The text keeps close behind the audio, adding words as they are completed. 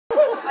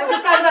I've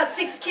just got about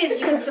 6 kids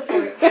you can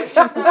support.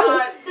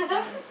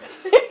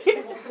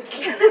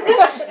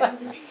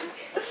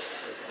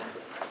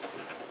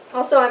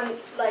 Also, I'm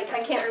like,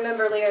 I can't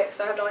remember lyrics,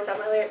 so I have to always have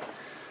my lyrics.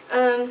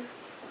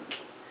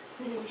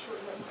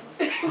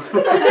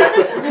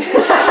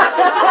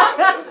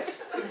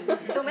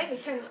 Don't make me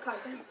turn this card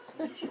down.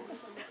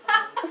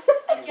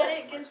 Get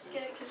it, because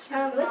she's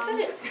let's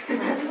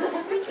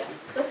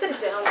set it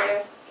down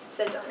there.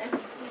 Set it down there.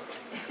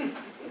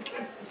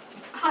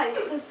 Hi,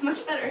 that's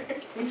much better.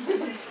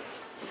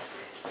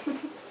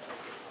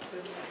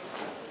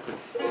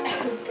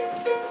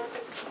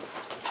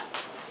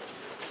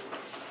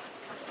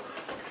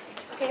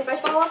 Okay, if I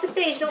fall off the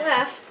stage, don't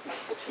laugh.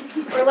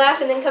 Or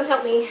laugh and then come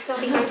help me.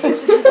 That'll be fine too.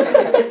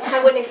 I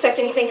wouldn't expect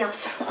anything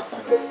else.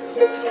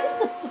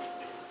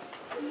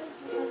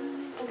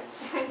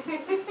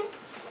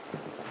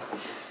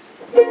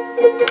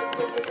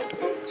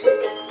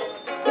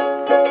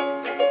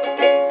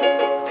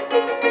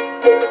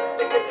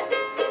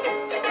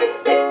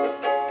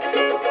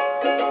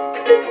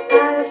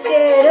 I was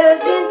scared of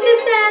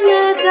dentists and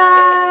the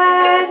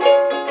dark.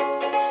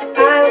 I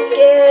was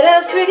scared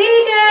of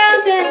pretty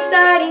girls and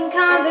starting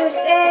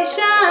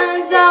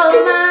conversations.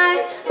 All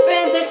my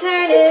friends are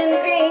turning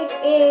green.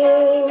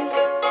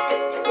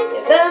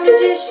 The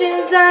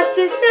magician's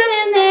assistant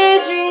in their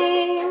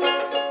dreams.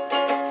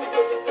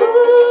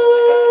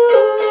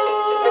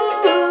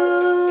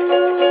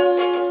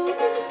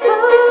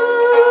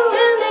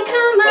 And they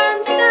come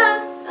unstuck.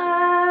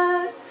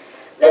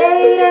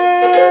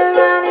 Later,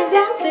 running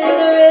down to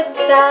the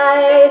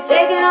riptide,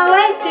 taken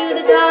away to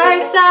the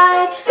dark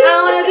side. I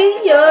wanna be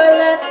your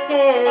left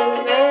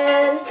hand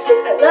man.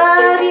 I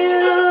love you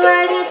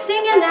when you're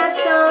singing that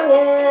song,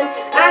 and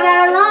I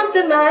got a lump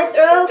in my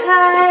throat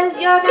 'cause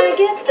you're gonna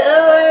get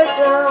the words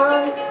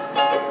wrong.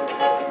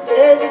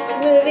 There's this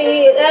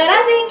movie that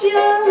I think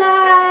you'll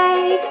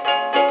like.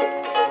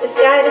 This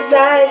guy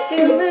decides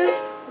to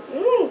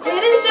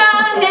quit his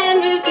job and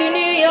move to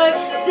New York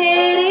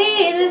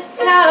City. This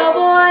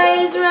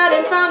cowboy's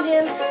running from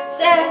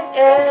himself,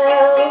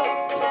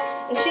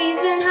 and she's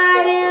been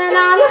hiding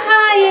on the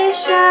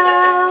highest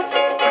shelf.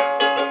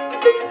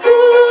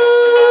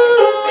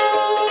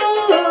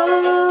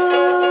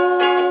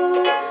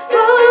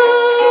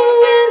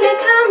 When they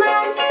come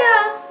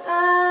unstuck,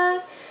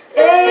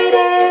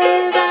 lady,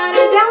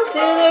 running down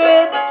to the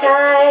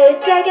riptide,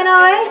 taken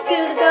away to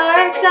the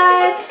dark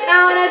side. I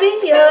wanna be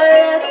your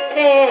left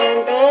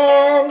hand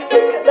man. I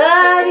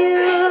love you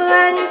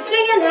when you're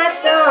singing that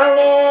song,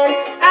 and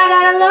I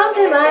got a lump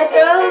in my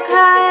throat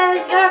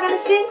 'cause you're gonna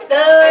sing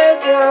the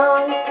words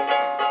wrong.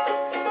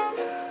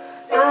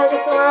 I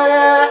just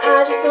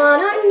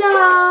wanna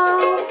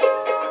know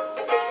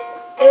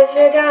if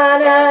you're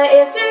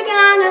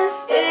gonna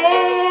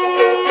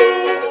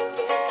stay.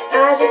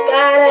 I just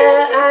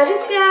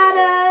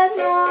gotta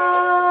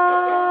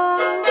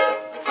know.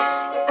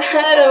 I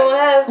don't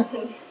have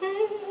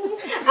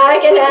I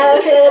can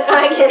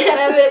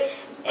have it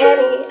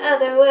any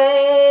other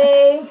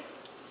way.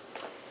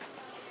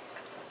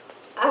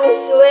 I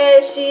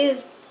swear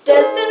she's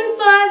destined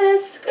for the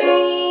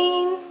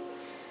screen.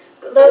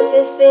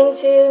 Closest thing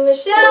to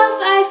Michelle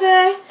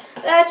Pfeiffer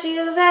that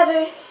you've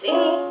ever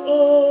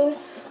seen.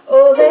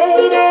 Oh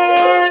lady,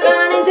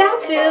 running down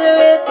to the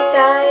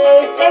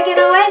riptide, taken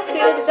away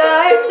to the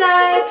dark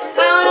side. I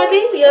wanna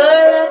be your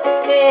left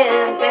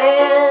hand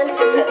man. I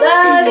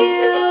love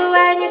you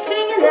when you're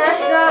singing that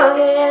song,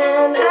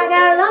 and I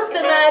got a lump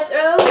in my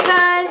throat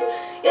 'cause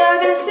you're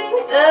gonna sing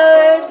the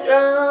words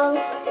wrong.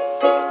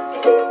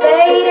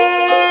 Lady,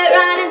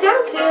 running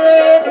down to the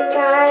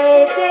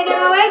riptide, taken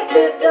away to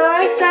the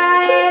dark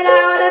side. I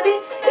wanna be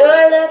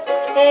your left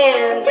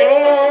hand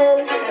man.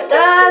 I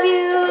love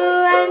you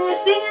when you're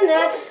singing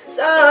that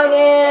song,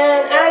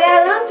 and I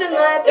got